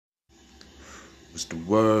What's the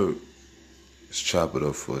word? Let's chop it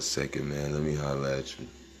up for a second, man. Let me holler at you.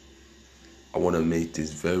 I want to make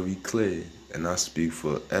this very clear, and I speak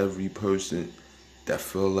for every person that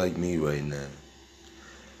feel like me right now.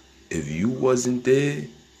 If you wasn't there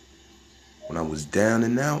when I was down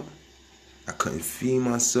and out, I couldn't feed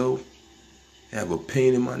myself, have a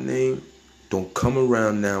pain in my name, don't come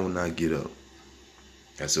around now when I get up.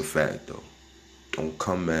 That's a fact, though. Don't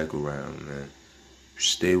come back around, man.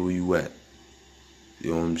 Stay where you at.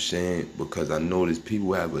 You know what I'm saying? Because I notice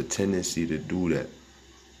people have a tendency to do that.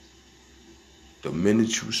 The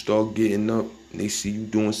minute you start getting up and they see you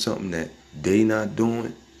doing something that they not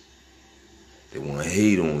doing, they want to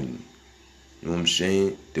hate on you. You know what I'm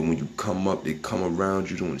saying? Then when you come up, they come around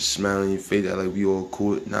you doing a smile on your face, act like we all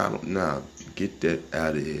cool. Nah. Get that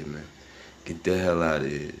out of here, man. Get the hell out of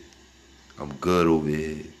here. I'm good over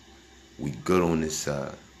here. We good on this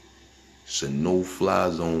side. It's a no-fly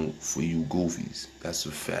zone for you goofies. That's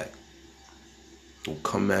a fact. Don't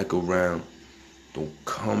come back around. Don't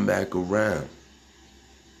come back around.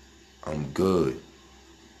 I'm good.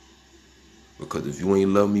 Because if you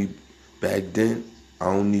ain't love me back then, I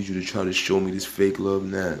don't need you to try to show me this fake love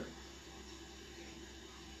now.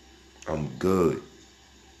 I'm good.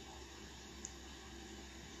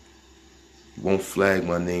 You won't flag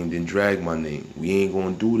my name, then drag my name. We ain't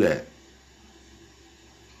gonna do that.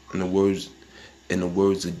 In the words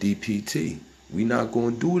of DPT, we not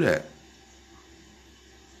gonna do that.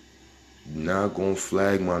 You're not gonna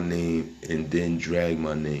flag my name and then drag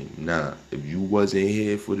my name. Nah, if you wasn't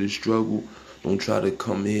here for the struggle, don't try to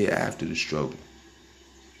come here after the struggle.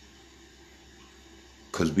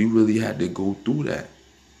 Cause we really had to go through that.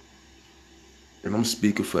 And I'm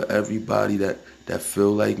speaking for everybody that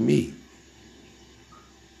feel like me.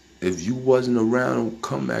 If you wasn't around, don't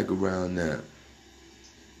come back around now.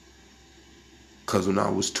 Cause when I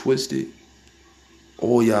was twisted,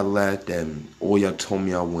 all y'all laughed at me. All y'all told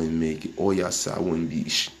me I wouldn't make it. All y'all said I wouldn't be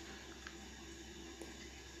shit.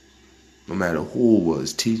 No matter who it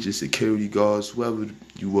was, teachers, security guards, whoever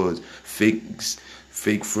you was, fake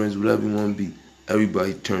friends, whatever you want to be,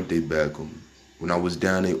 everybody turned their back on me. When I was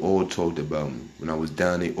down, they all talked about me. When I was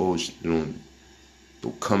down, they all on me.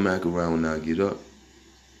 Don't come back around when I get up.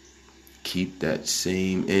 Keep that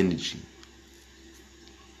same energy.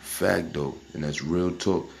 FACTO, and that's real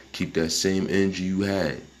talk. Keep that same energy you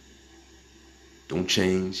had. Don't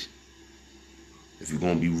change. If you're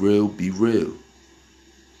gonna be real.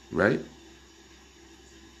 Right?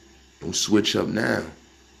 Don't switch up now.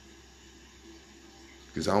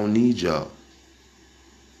 Because I don't need y'all.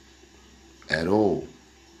 At all.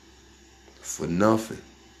 For nothing.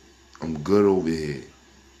 I'm good over here.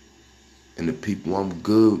 And the people I'm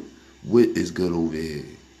good with is good over here.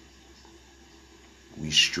 We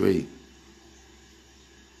straight.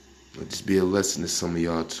 Let this be a lesson to some of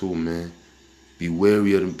y'all too, man. Be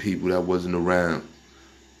wary of them people that wasn't around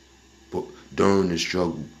but during the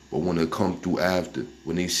struggle, but when they come through after,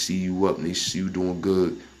 when they see you up and they see you doing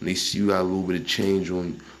good, when they see you got a little bit of change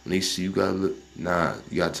on you, when they see you got a little, nah,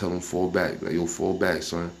 you gotta tell them fall back. Like, yo, fall back,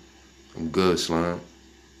 son. I'm good, slime.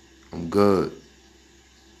 I'm good.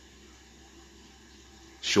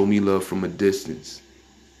 Show me love from a distance.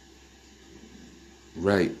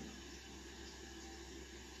 Right.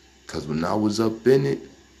 Cause when I was up in it,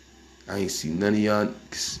 I ain't see none of y'all.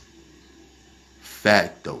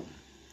 FACTO.